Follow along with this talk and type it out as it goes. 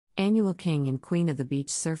Annual King and Queen of the Beach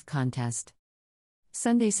Surf Contest.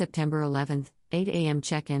 Sunday, September 11th, 8 a.m.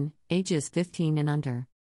 check-in, ages 15 and under.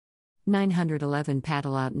 911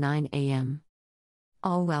 paddle out 9 a.m.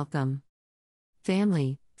 All welcome.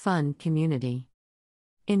 Family, fun, community.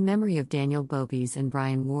 In memory of Daniel Bobies and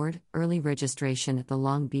Brian Ward, early registration at the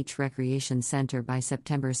Long Beach Recreation Center by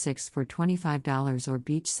September 6 for $25 or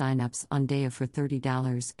beach signups on day of for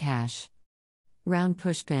 $30 cash. Round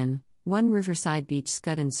pushpin, 1 Riverside Beach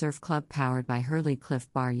Scud and Surf Club powered by Hurley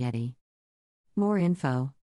Cliff Bar Yeti. More info.